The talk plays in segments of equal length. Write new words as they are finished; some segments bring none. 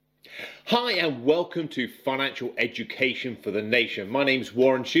Hi and welcome to Financial Education for the Nation. My name's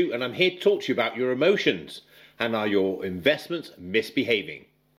Warren Shute and I'm here to talk to you about your emotions and are your investments misbehaving?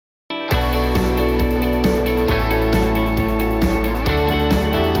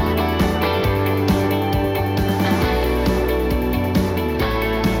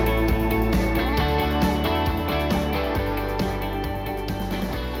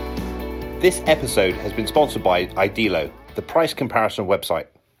 This episode has been sponsored by Idilo, the price comparison website.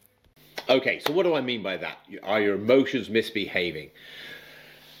 Okay, so what do I mean by that? Are your emotions misbehaving?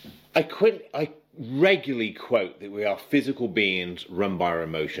 I regularly quote that we are physical beings run by our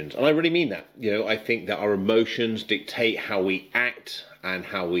emotions, and I really mean that. I think that our emotions dictate how we act and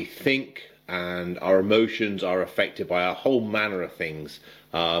how we think, and our emotions are affected by a whole manner of things.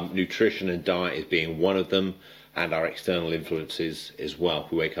 Nutrition and diet is being one of them, and our external influences as well.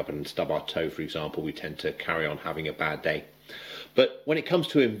 If we wake up and stub our toe, for example, we tend to carry on having a bad day. But when it comes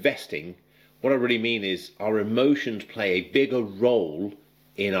to investing, what I really mean is our emotions play a bigger role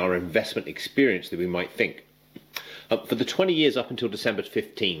in our investment experience than we might think. For the 20 years up until December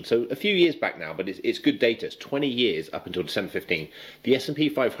 15, so a few years back now, but it's good data, it's 20 years up until December 15, the S&P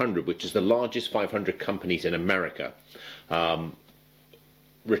 500, which is the largest 500 companies in America,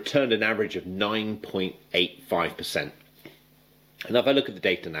 returned an average of 9.85%. And if I look at the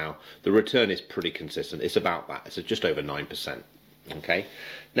data now, the return is pretty consistent. It's about that. It's just over 9%. Okay.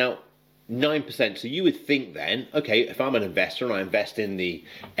 Now, 9%. So you would think then, okay, if I'm an investor and I invest in the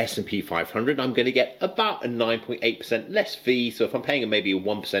S&P 500, I'm going to get about a 9.8% less fee. So if I'm paying maybe a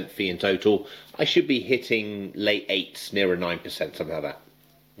 1% fee in total, I should be hitting late 8s, nearer 9%, something like that.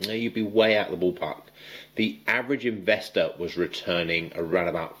 Now, you'd be way out of the ballpark. The average investor was returning around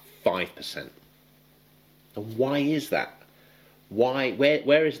about 5%. And why is that? Why?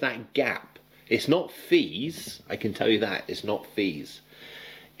 Where is that gap? It's not fees, I can tell you that. It's not fees.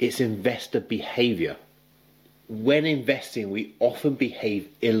 It's investor behavior. When investing, we often behave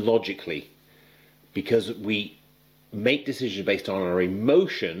illogically because we make decisions based on our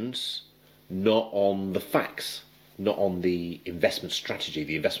emotions, not on the facts, not on the investment strategy,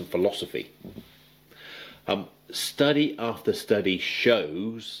 the investment philosophy. Study after study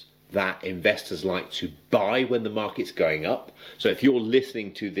shows that investors like to buy when the market's going up. So if you're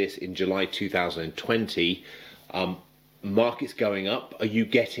listening to this in July 2020, market's going up, are you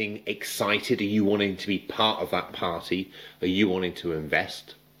getting excited? Are you wanting to be part of that party? Are you wanting to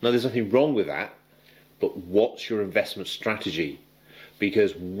invest? Now, there's nothing wrong with that, but what's your investment strategy?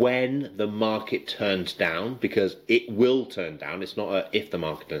 Because when the market turns down, because it will turn down, it's not if the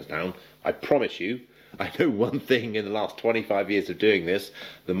market turns down, I promise you, I know one thing in the last 25 years of doing this,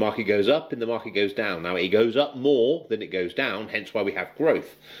 the market goes up and the market goes down. Now, it goes up more than it goes down, hence why we have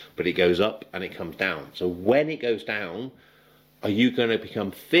growth. But it goes up and it comes down. So when it goes down, are you going to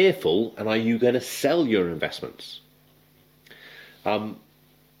become fearful and are you going to sell your investments?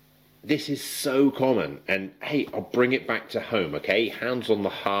 This is so common. And hey, I'll bring it back to home, okay? Hands on the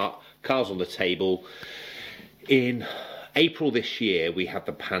heart, cards on the table. In April this year, we had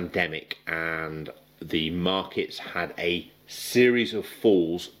the pandemic and the markets had a series of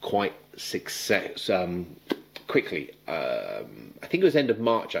falls quite quickly. I think it was end of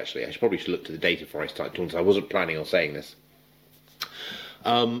March, actually. I probably should look to the data before I start talking, so I wasn't planning on saying this.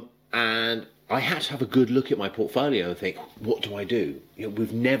 And I had to have a good look at my portfolio and think, what do I do?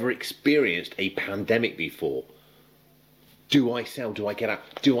 We've never experienced a pandemic before. Do I sell? Do I get out?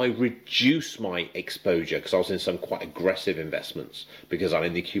 Do I reduce my exposure? Because I was in some quite aggressive investments because I'm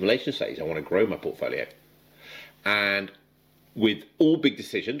in the accumulation stage. I want to grow my portfolio. And with all big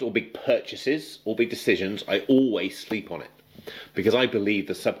decisions, all big purchases, all big decisions, I always sleep on it. Because I believe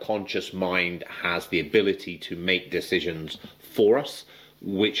the subconscious mind has the ability to make decisions for us,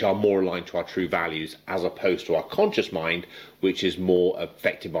 which are more aligned to our true values, as opposed to our conscious mind, which is more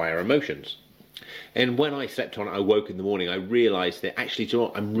affected by our emotions. And when I slept on it, I woke in the morning, I realised that actually, do you know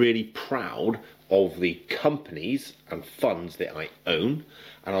what, I'm really proud of the companies and funds that I own,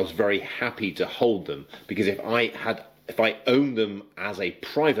 and I was very happy to hold them, because if I own them as a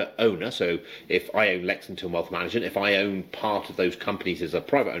private owner, so if I own Lexington Wealth Management, if I own part of those companies as a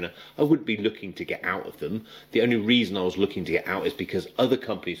private owner, I wouldn't be looking to get out of them. The only reason I was looking to get out is because other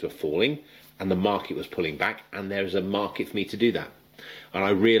companies were falling and the market was pulling back, and there is a market for me to do that. And I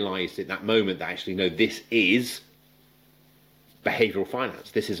realised at that moment that actually, no, this is behavioural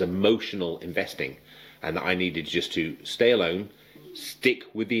finance. This is emotional investing. And that I needed just to stay alone, stick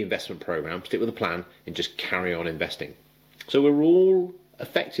with the investment program, stick with the plan, and just carry on investing. So we're all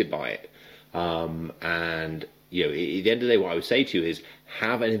affected by it. And you know, at the end of the day, what I would say to you is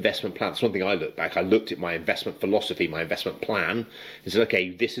have an investment plan. That's one thing I look back. I looked at my investment philosophy, my investment plan, and said, okay,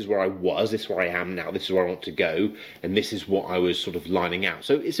 this is where I was, this is where I am now, this is where I want to go, and this is what I was sort of lining out.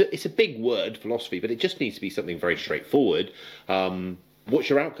 So it's a big word, philosophy, but it just needs to be something very straightforward. What's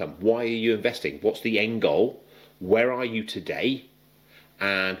your outcome? Why are you investing? What's the end goal? Where are you today?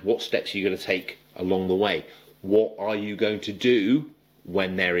 And what steps are you going to take along the way? What are you going to do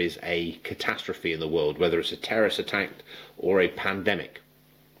when there is a catastrophe in the world, whether it's a terrorist attack or a pandemic?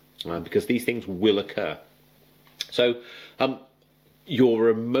 Because these things will occur. So your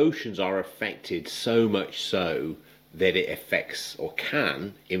emotions are affected so much so that it affects or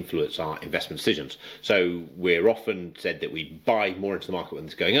can influence our investment decisions. So we're often said that we buy more into the market when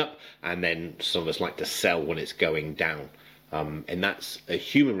it's going up, and then some of us like to sell when it's going down. And that's a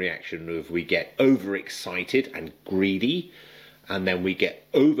human reaction of we get overexcited and greedy, and then we get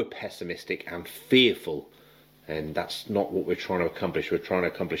over pessimistic and fearful. And that's not what we're trying to accomplish. We're trying to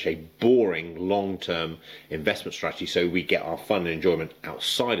accomplish a boring long-term investment strategy so we get our fun and enjoyment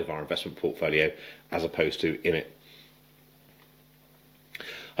outside of our investment portfolio as opposed to in it.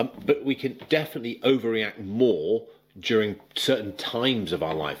 But we can definitely overreact more during certain times of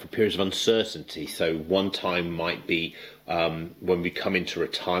our life, for periods of uncertainty. So one time might be when we come into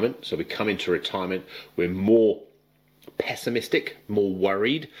retirement. So we come into retirement, we're more pessimistic, more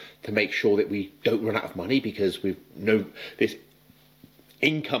worried to make sure that we don't run out of money, because we've know this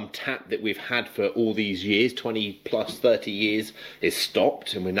income tap that we've had for all these years, 20 plus 30 years, is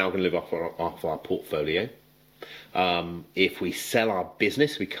stopped, and we're now going to live off our portfolio. If we sell our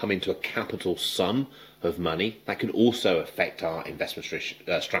business, we come into a capital sum of money. That can also affect our investment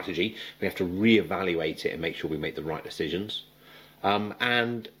strategy. We have to reevaluate it and make sure we make the right decisions.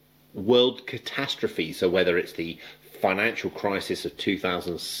 And world catastrophe, so whether it's the financial crisis of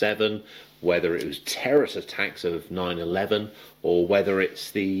 2007, whether it was terrorist attacks of 9/11, or whether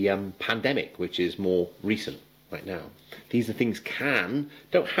it's the pandemic, which is more recent right now. These are things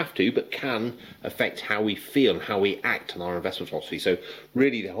don't have to, but can affect how we feel and how we act on our investment philosophy. So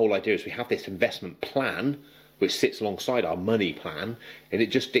really the whole idea is we have this investment plan which sits alongside our money plan, and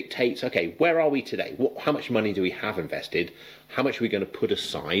it just dictates, okay, where are we today? How much money do we have invested? How much are we going to put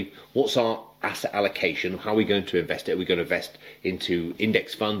aside? What's our asset allocation? How are we going to invest it? Are we going to invest into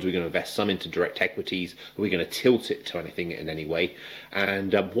index funds? Are we going to invest some into direct equities? Are we going to tilt it to anything in any way?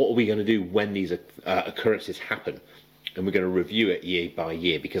 And what are we going to do when these occurrences happen? And we're going to review it year by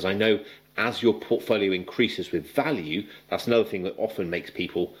year, because I know as your portfolio increases with value, that's another thing that often makes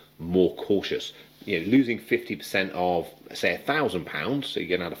people more cautious. You know, losing 50% of, say, £1,000, so you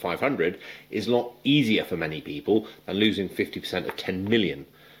get out of 500, is a lot easier for many people than losing 50% of 10 million.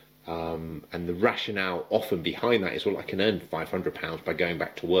 And the rationale often behind that is, well, I can earn £500 by going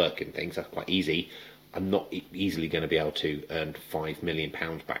back to work and things. That's quite easy. I'm not easily going to be able to earn £5 million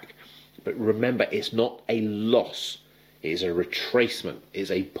back. But remember, it's not a loss. It is a retracement. It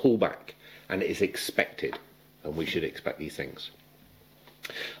is a pullback, and it is expected. And we should expect these things.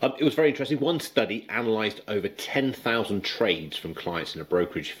 It was very interesting. One study analysed over 10,000 trades from clients in a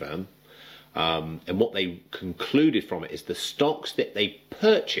brokerage firm. And what they concluded from it is the stocks that they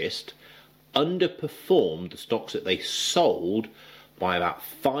purchased underperformed the stocks that they sold by about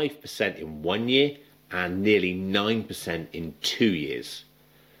 5% in 1 year and nearly 9% in 2 years.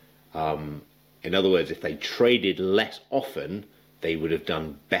 In other words, if they traded less often, they would have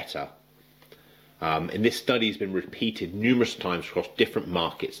done better. And this study has been repeated numerous times across different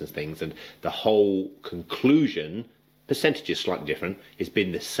markets and things, and the whole conclusion, percentages slightly different, has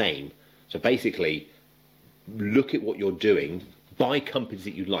been the same. So basically, look at what you're doing, buy companies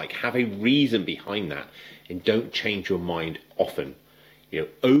that you like, have a reason behind that, and don't change your mind often. You know,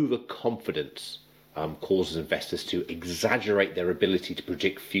 overconfidence causes investors to exaggerate their ability to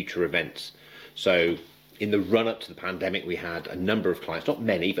predict future events. So in the run-up to the pandemic, we had a number of clients, not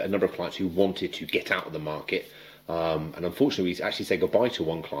many, but a number of clients who wanted to get out of the market. And unfortunately, we actually said goodbye to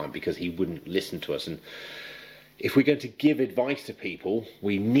one client because he wouldn't listen to us. And if we're going to give advice to people,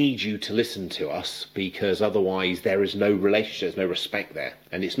 we need you to listen to us, because otherwise there is no relationship, there's no respect there.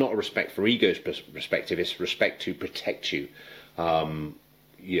 And it's not a respect for ego's perspective, it's respect to protect you.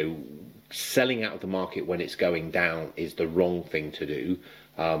 You know, selling out of the market when it's going down is the wrong thing to do.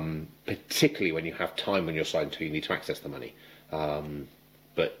 Particularly when you have time on your side until you need to access the money.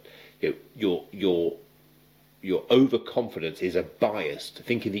 But you know, your overconfidence is a bias.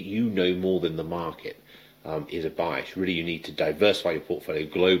 Thinking that you know more than the market is a bias. Really, you need to diversify your portfolio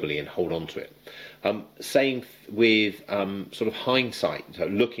globally and hold on to it. Same with sort of hindsight, so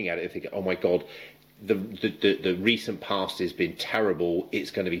looking at it and thinking, oh my God, the recent past has been terrible. It's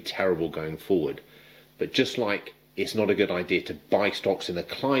going to be terrible going forward. But just like it's not a good idea to buy stocks in a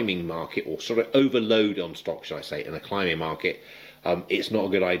climbing market, or sort of overload on stocks, should I say, in a climbing market, it's not a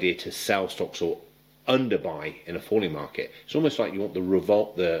good idea to sell stocks or underbuy in a falling market. It's almost like you want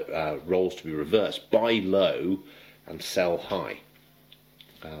the roles to be reversed: buy low and sell high.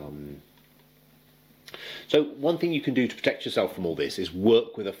 So one thing you can do to protect yourself from all this is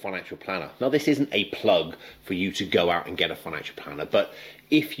work with a financial planner. Now, this isn't a plug for you to go out and get a financial planner, but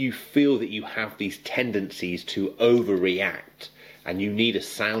if you feel that you have these tendencies to overreact and you need a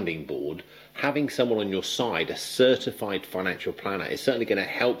sounding board, having someone on your side, a certified financial planner, is certainly going to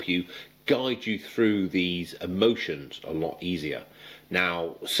help you guide you through these emotions a lot easier.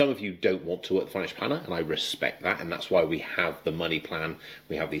 Now, some of you don't want to work with a financial planner, and I respect that, and that's why we have the money plan,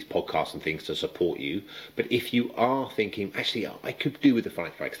 we have these podcasts and things to support you. But if you are thinking, actually, I could do with the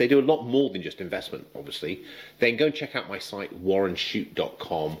financial planner, because they do a lot more than just investment, obviously, then go and check out my site,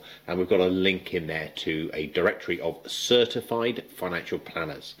 warrenshoot.com, and we've got a link in there to a directory of certified financial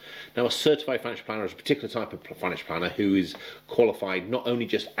planners. Now, a certified financial planner is a particular type of financial planner who is qualified not only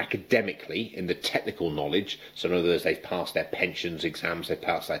just academically in the technical knowledge, so in other words, they've passed their pensions exams, they've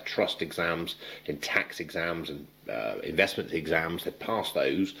passed their trust exams, in tax exams and investment exams, they've passed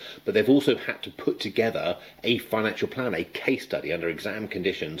those, but they've also had to put together a financial plan, a case study under exam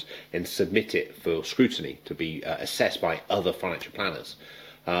conditions, and submit it for scrutiny to be assessed by other financial planners.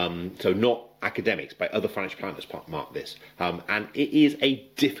 So not academics, by other financial planners mark this. And it is a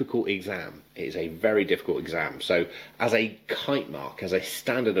difficult exam. It is a very difficult exam. So as a kite mark, as a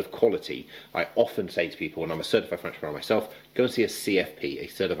standard of quality, I often say to people, and I'm a certified financial planner myself, go and see a CFP, a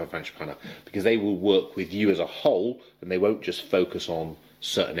certified financial planner, because they will work with you as a whole and they won't just focus on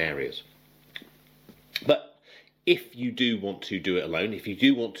certain areas. But if you do want to do it alone, if you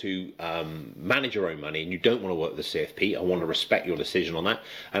do want to manage your own money and you don't want to work with the CFP, I want to respect your decision on that.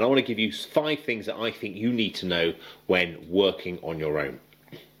 And I want to give you 5 things that I think you need to know when working on your own.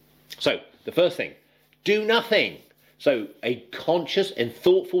 So the first thing, do nothing. So a conscious and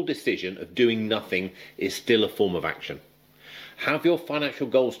thoughtful decision of doing nothing is still a form of action. Have your financial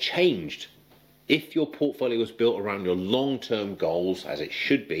goals changed? If your portfolio is built around your long-term goals, as it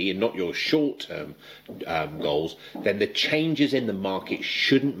should be, and not your short-term goals, then the changes in the market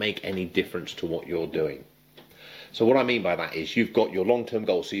shouldn't make any difference to what you're doing. So what I mean by that is you've got your long-term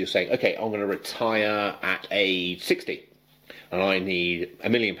goals. So you're saying, okay, I'm going to retire at age 60, and I need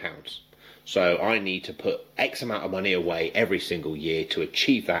 £1 million. So I need to put X amount of money away every single year to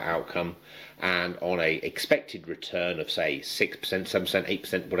achieve that outcome. And on a expected return of, say, 6%, 7%,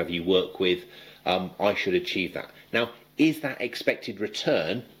 8%, whatever you work with, I should achieve that. Now, is that expected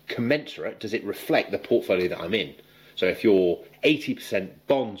return commensurate? Does it reflect the portfolio that I'm in? So if you're 80%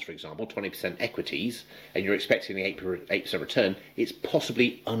 bonds, for example, 20% equities, and you're expecting the 8% return, it's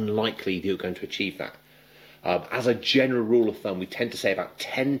possibly unlikely that you're going to achieve that. As a general rule of thumb, we tend to say about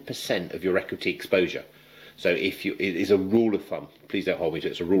 10% of your equity exposure. So if you, it is a rule of thumb, please don't hold me to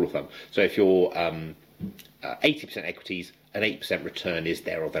it, it's a rule of thumb. So if you're 80% equities, an 8% return is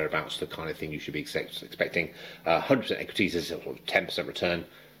there or thereabouts the kind of thing you should be expecting. 100% equities is a sort of 10% return,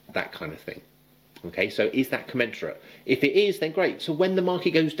 that kind of thing. Okay, so is that commensurate? If it is, then great. So when the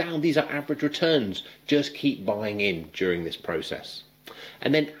market goes down, these are average returns. Just keep buying in during this process.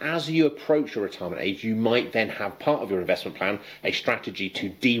 And then as you approach your retirement age, you might then have part of your investment plan, a strategy to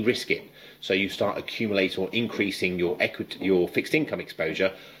de-risk it. So you start accumulating or increasing your equity, your fixed income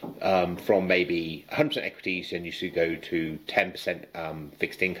exposure from maybe 100% equities, and you should go to 10%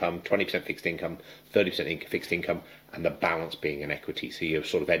 fixed income, 20% fixed income, 30% fixed income, and the balance being an equity. So you're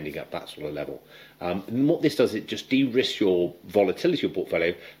sort of ending up that sort of level. And what this does, it just de-risks your volatility of your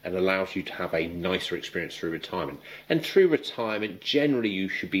portfolio and allows you to have a nicer experience through retirement. And through retirement, generally you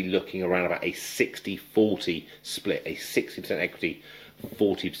should be looking around about a 60-40 split, a 60% equity,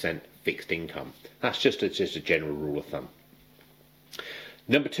 40% fixed income. That's just a general rule of thumb.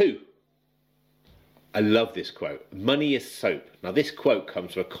 Number 2, I love this quote. Money is soap. Now this quote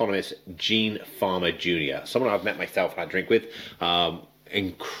comes from economist Gene Farmer Jr., someone I've met myself, had a drink with.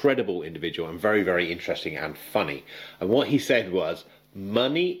 Incredible individual and very, very interesting and funny. And what he said was,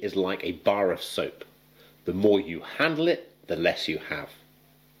 money is like a bar of soap. The more you handle it, the less you have.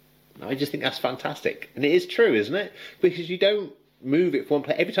 Now, I just think that's fantastic. And it is true, isn't it? Because you don't move it from one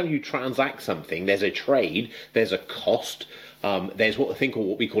place. Every time you transact something, there's a trade, there's a cost, there's what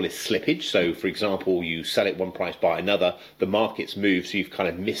we call is slippage. So for example, you sell it one price, buy another, the market's moved, so you've kind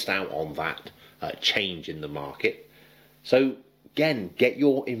of missed out on that change in the market. So again, get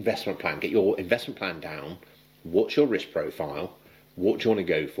your investment plan down, what's your risk profile, what do you want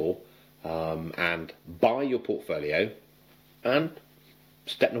to go for, and buy your portfolio, and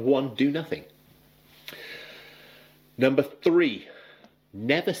step number 1, do nothing. Number 3,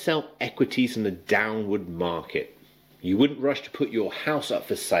 never sell equities in the downward market. You wouldn't rush to put your house up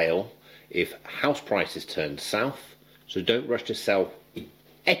for sale if house prices turn south, so don't rush to sell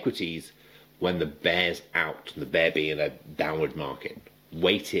equities when the bear's out, the bear being a downward market.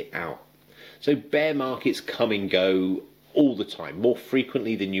 Wait it out. So bear markets come and go all the time, more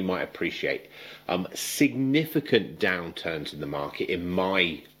frequently than you might appreciate. Significant downturns in the market, in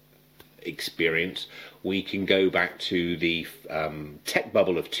my experience, we can go back to the tech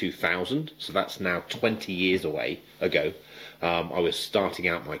bubble of 2000, so that's now 20 years ago. I was starting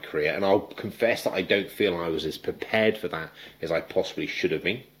out my career, and I'll confess that I don't feel I was as prepared for that as I possibly should have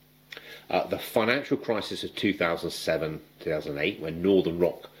been. The financial crisis of 2007, 2008, when Northern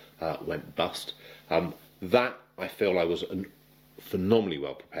Rock went bust, that I feel I was phenomenally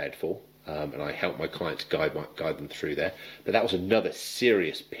well prepared for, and I helped my clients guide them through there. But that was another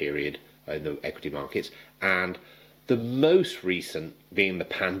serious period in the equity markets, and the most recent, being the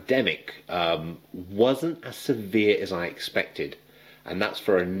pandemic, wasn't as severe as I expected, and that's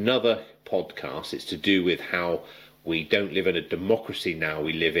for another podcast. It's to do with how we don't live in a democracy now,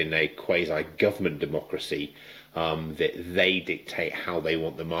 we live in a quasi-government democracy, that they dictate how they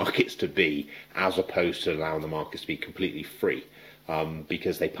want the markets to be, as opposed to allowing the markets to be completely free,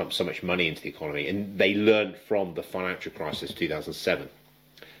 because they pump so much money into the economy, and they learned from the financial crisis 2007.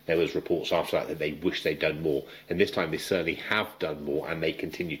 There was reports after that they wish they'd done more, and this time they certainly have done more, and they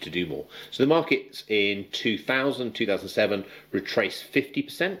continue to do more. So the markets in 2000, 2007 retraced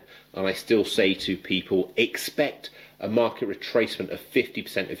 50%, and I still say to people, expect a market retracement of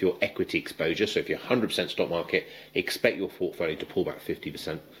 50% of your equity exposure. So if you're 100% stock market, expect your portfolio to pull back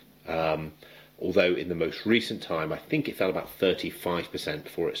 50%. Although in the most recent time, I think it fell about 35%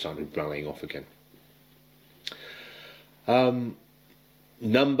 before it started rallying off again.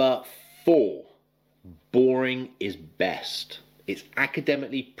 Number 4, boring is best. It's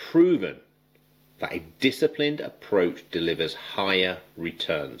academically proven that a disciplined approach delivers higher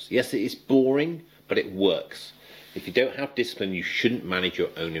returns. Yes, it is boring, but it works. If you don't have discipline, you shouldn't manage your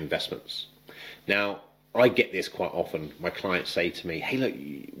own investments. Now, I get this quite often. My clients say to me, hey, look,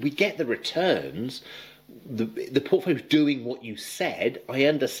 we get the returns. The portfolio's doing what you said. I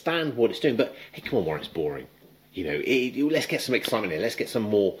understand what it's doing, but hey, come on, Warren, it's boring. You know, let's get some excitement in. Let's get some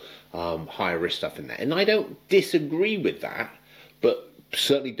more higher risk stuff in there. And I don't disagree with that, but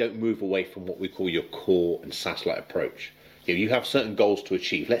certainly don't move away from what we call your core and satellite approach. If you have certain goals to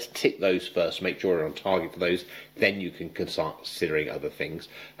achieve, let's tick those first, make sure you're on target for those, then you can start considering other things.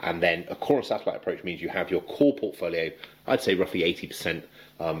 And then a core and satellite approach means you have your core portfolio, I'd say roughly 80%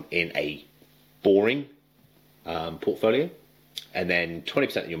 in a boring portfolio, and then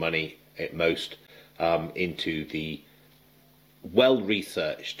 20% of your money at most into the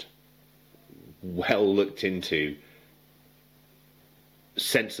well-researched, well-looked into,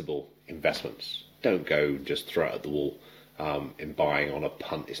 sensible investments. Don't go just throw it at the wall in buying on a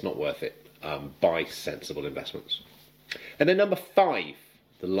punt. It's not worth it. Buy sensible investments. And then number 5,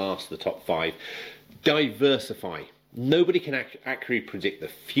 the last of the top 5, diversify. Nobody can accurately predict the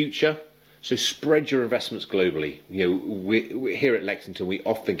future, so spread your investments globally. You know, we here at Lexington, we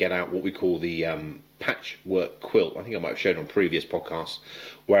often get out what we call the patchwork quilt. I think I might have shown on previous podcasts,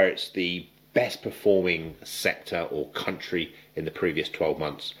 where it's the best performing sector or country in the previous 12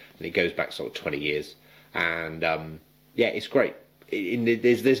 months, and it goes back sort of 20 years. And yeah, it's great.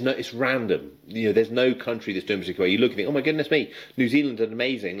 There's no, it's random. You know, there's no country that's doing particularly well. You look and think, oh my goodness me, New Zealand is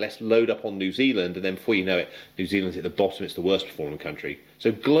amazing. Let's load up on New Zealand, and then before you know it, New Zealand's at the bottom. It's the worst performing country.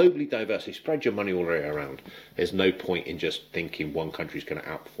 So globally diverse. Spread your money all the way around. There's no point in just thinking one country's going to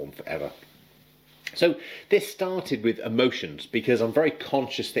outperform forever. So this started with emotions, because I'm very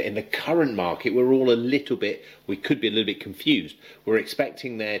conscious that in the current market we could be a little bit confused. We're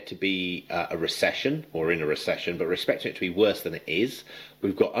expecting there to be a recession, or in a recession, but we're expecting it to be worse than it is.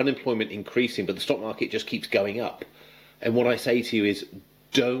 We've got unemployment increasing, but the stock market just keeps going up. And what I say to you is,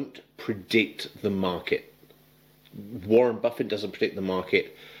 don't predict the market. Warren Buffett doesn't predict the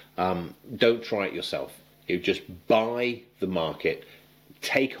market. Don't try it yourself. You just buy the market.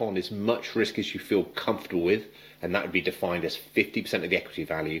 Take on as much risk as you feel comfortable with, and that would be defined as 50% of the equity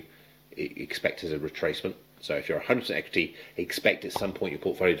value expect as a retracement. So if you're 100% equity, expect at some point your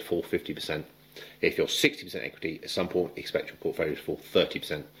portfolio to fall 50%. If you're 60% equity, at some point expect your portfolio to fall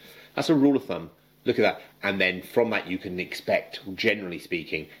 30%. That's a rule of thumb. Look at that. And then from that you can expect, generally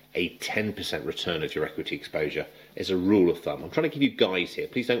speaking, a 10% return of your equity exposure as a rule of thumb. I'm trying to give you guys here.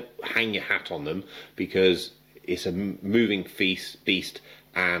 Please don't hang your hat on them, because it's a moving beast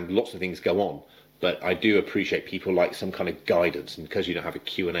and lots of things go on. But I do appreciate people like some kind of guidance, and because you don't have a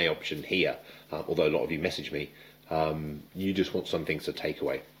Q&A option here, although a lot of you message me, You just want some things to take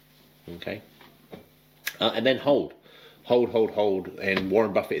away. Okay? And then hold. Hold. And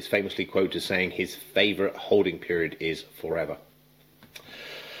Warren Buffett is famously quoted as saying his favourite holding period is forever.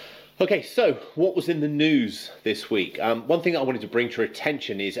 Okay, so what was in the news this week? One thing that I wanted to bring to your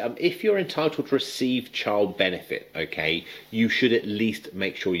attention is if you're entitled to receive child benefit, okay, you should at least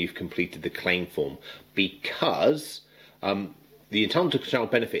make sure you've completed the claim form, because the entitlement to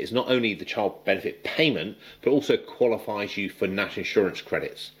child benefit is not only the child benefit payment, but also qualifies you for national insurance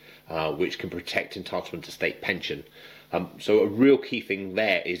credits, which can protect entitlement to state pension. So a real key thing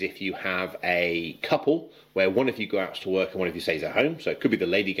there is if you have a couple where one of you go out to work and one of you stays at home, so it could be the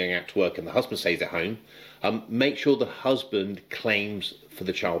lady going out to work and the husband stays at home, make sure the husband claims for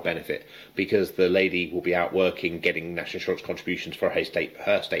the child benefit, because the lady will be out working getting national insurance contributions for her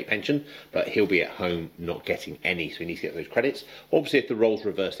state pension, but he'll be at home not getting any, so he needs to get those credits. Obviously, if the roles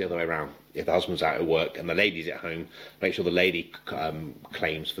reverse the other way around, if the husband's out at work and the lady's at home, make sure the lady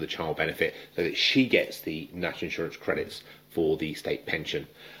claims for the child benefit so that she gets the national insurance credits for the state pension.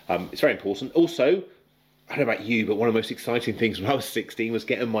 It's very important. Also, I don't know about you, but one of the most exciting things when I was 16 was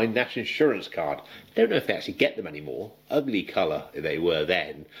getting my national insurance card. I don't know if they actually get them anymore. Ugly colour they were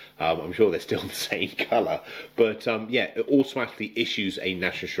then. I'm sure they're still the same colour. But yeah, it automatically issues a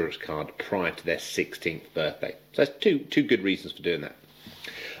national insurance card prior to their 16th birthday. So that's two good reasons for doing that.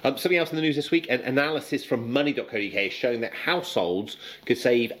 Something else in the news this week, an analysis from money.co.uk is showing that households could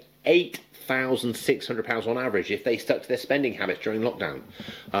save £8,600 on average if they stuck to their spending habits during lockdown.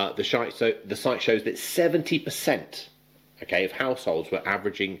 The site shows that 70% of households were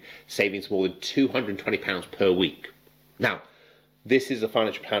averaging savings more than £220 per week. Now, this is a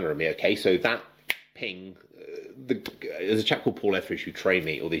financial planner of me, okay? So that ping, there's a chap called Paul Etheridge who trained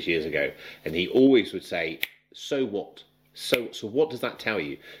me all these years ago, and he always would say, so what? So what does that tell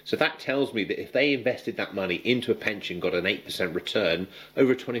you? So that tells me that if they invested that money into a pension, got an 8% return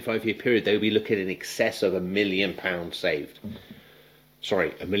over a 25-year period, they would be looking in excess of £1 million saved.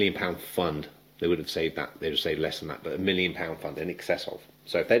 Sorry, £1 million fund. They would have saved that. They'd have saved less than that, but £1 million fund in excess of.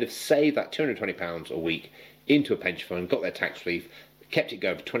 So if they'd have saved that £220 a week into a pension fund, got their tax relief, kept it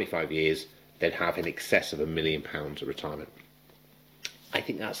going for 25 years, they'd have in excess of £1 million of retirement. I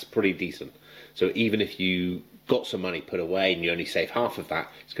think that's pretty decent. So even if you got some money put away and you only save half of that,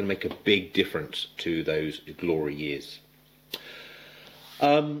 it's going to make a big difference to those glory years.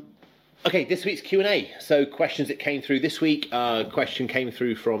 Okay, this week's Q&A. So questions that came through this week. Question came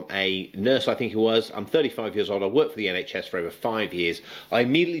through from a nurse, I think it was. I'm 35 years old. I worked for the NHS for over 5 years. I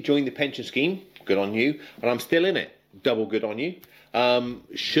immediately joined the pension scheme. Good on you. And I'm still in it. Double good on you.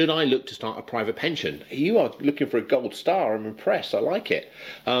 Should I look to start a private pension? You are looking for a gold star. I'm impressed. I like it.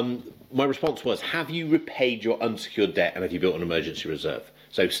 My response was, have you repaid your unsecured debt and have you built an emergency reserve?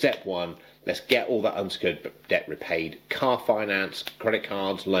 So step one, let's get all that unsecured debt repaid. Car finance, credit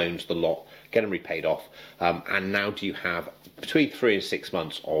cards, loans, the lot, get them repaid off. And now do you have between 3 and 6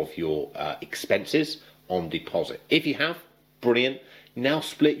 months of your expenses on deposit? If you have, brilliant. Now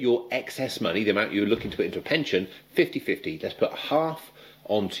split your excess money, the amount you're looking to put into a pension, 50-50. Let's put half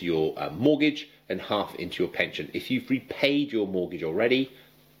onto your mortgage and half into your pension. If you've repaid your mortgage already,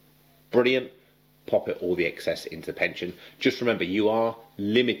 brilliant. Pop it all the excess into the pension. Just remember, you are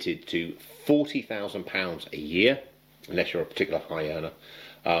limited to £40,000 a year, unless you're a particular high earner,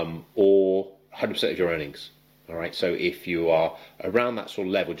 or 100% of your earnings. All right, so if you are around that sort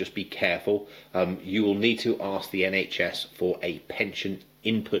of level, just be careful. You will need to ask the NHS for a pension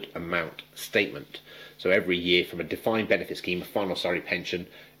input amount statement. So every year from a defined benefit scheme, a final salary pension,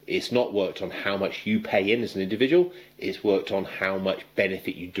 it's not worked on how much you pay in as an individual, it's worked on how much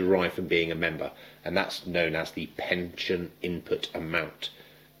benefit you derive from being a member. And that's known as the pension input amount.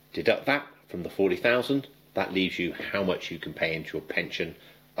 Deduct that from the 40,000, that leaves you how much you can pay into your pension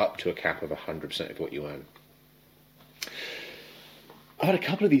up to a cap of 100% of what you earn. I had a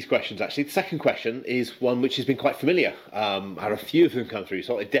couple of these questions actually. The second question is one which has been quite familiar. I had a few of them come through,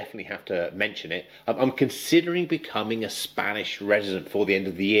 so I definitely have to mention it. I'm considering becoming a Spanish resident before the end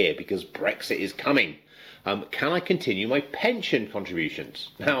of the year because Brexit is coming. Can I continue my pension contributions?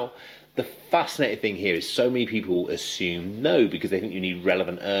 Now, the fascinating thing here is so many people assume no because they think you need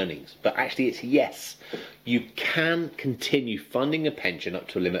relevant earnings. But actually it's yes. You can continue funding a pension up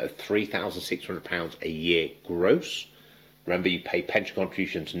to a limit of £3,600 a year gross. Remember, you pay pension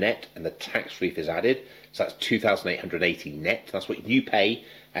contributions net and the tax relief is added. So that's £2,880 net. That's what you pay.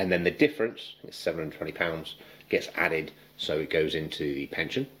 And then the difference, it's £720, gets added. So it goes into the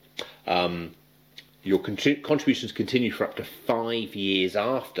pension. Your contributions continue for up to 5 years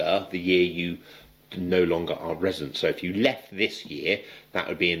after the year you no longer are resident. So if you left this year, that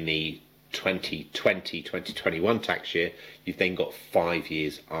would be in the 2020, 2021 tax year, you've then got 5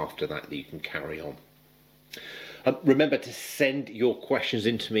 years after that you can carry on. Remember to send your questions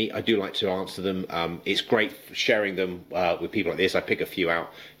in to me. I do like to answer them. It's great sharing them with people like this. I pick a few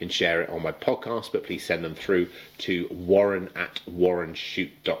out and share it on my podcast, but please send them through to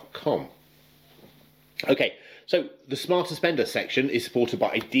warren@warrenshoot.com. Okay, so the Smarter Spender section is supported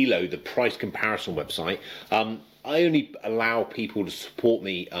by Idilo, the price comparison website. I only allow people to support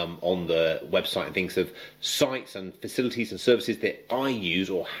me on the website and things of sites and facilities and services that I use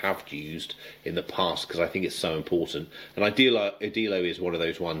or have used in the past, because I think it's so important. And Idilo is one of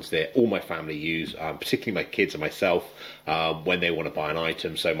those ones that all my family use, particularly my kids and myself, when they want to buy an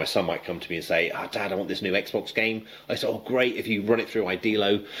item. So my son might come to me and say, Dad, I want this new Xbox game. I say, oh, great, if you run it through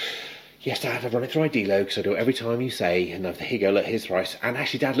Idilo. Yes, Dad, I've run it through Idilo because I do it every time you say, and here you go, look, here's the price. And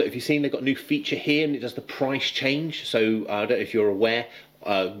actually, Dad, look, have you seen they've got a new feature here and it does the price change? So I don't know if you're aware.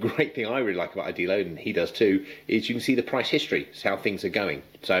 Great thing I really like about Idilo, and he does too, is you can see the price history, it's how things are going.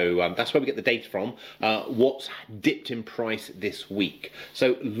 So that's where we get the data from. What's dipped in price this week?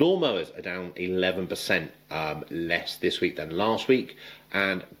 So lawnmowers are down 11% less this week than last week,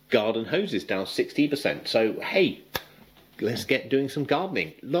 and garden hoses down 16%. So hey, let's get doing some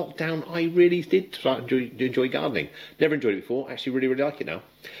gardening. Lockdown, I really did start to enjoy gardening. Never enjoyed it before. Actually, really, really like it now.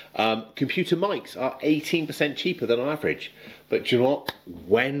 Computer mics are 18% cheaper than on average. But do you know what?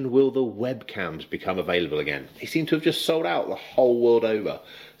 When will the webcams become available again? They seem to have just sold out the whole world over.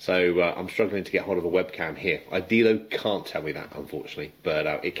 So I'm struggling to get hold of a webcam here. Idilo can't tell me that, unfortunately. But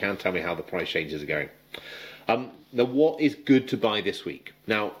it can tell me how the price changes are going. Now, what is good to buy this week?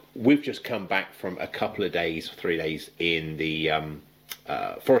 Now, we've just come back from a couple of days, 3 days in the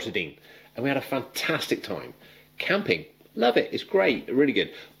Forest of Dean, and we had a fantastic time. Camping, love it, it's great, really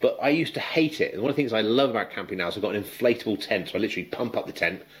good. But I used to hate it, and one of the things I love about camping now is I've got an inflatable tent, so I literally pump up the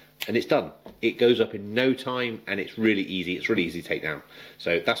tent, and it's done. It goes up in no time, and it's really easy to take down.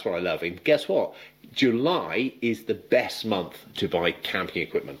 So that's what I love. And guess what? July is the best month to buy camping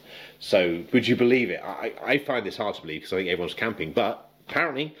equipment. So would you believe it? I find this hard to believe because I think everyone's camping, but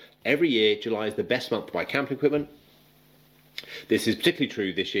apparently every year July is the best month to buy camping equipment. This is particularly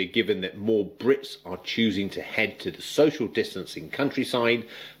true this year, given that more Brits are choosing to head to the social distancing countryside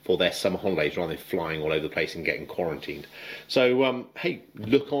for their summer holidays rather than flying all over the place and getting quarantined. So, hey,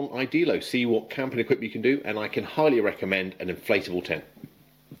 look on Idilo, see what camping equipment you can do, and I can highly recommend an inflatable tent.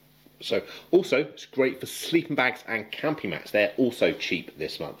 So, also, it's great for sleeping bags and camping mats. They're also cheap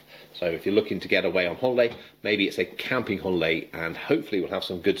this month. So if you're looking to get away on holiday, maybe it's a camping holiday, and hopefully we'll have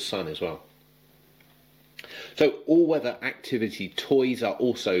some good sun as well. So all-weather activity toys are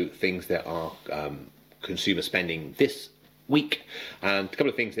also things that are consumer spending this week, and a couple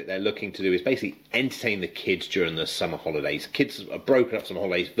of things that they're looking to do is basically entertain the kids during the summer holidays. Kids are broken up summer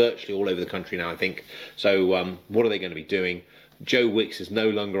holidays virtually all over the country now, I think. So what are they going to be doing? Joe Wicks is no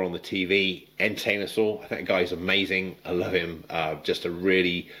longer on the TV, entertaining us all. I think the guy's amazing. I love him. Just a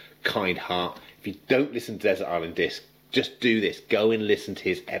really kind heart. If you don't listen to Desert Island Disc, just do this. Go and listen to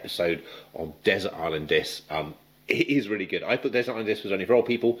his episode on Desert Island Disc. It is really good. I thought Desert Island Disc was only for old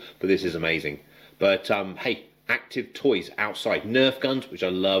people, but this is amazing. But hey, active toys outside, Nerf guns, which I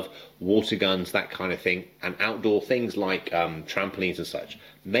love, water guns, that kind of thing, and outdoor things like trampolines and such.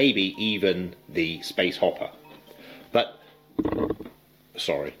 Maybe even the space hopper. But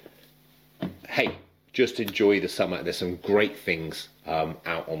sorry. Hey, just enjoy the summer. There's some great things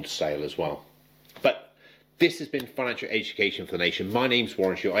out on sale as well. But this has been Financial Education for the Nation. My name's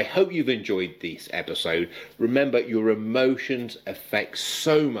Warren Shaw. I hope you've enjoyed this episode. Remember, your emotions affect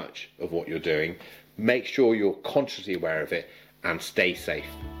so much of what you're doing. Make sure you're consciously aware of it and stay safe.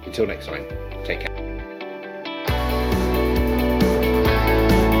 Until next time, take care.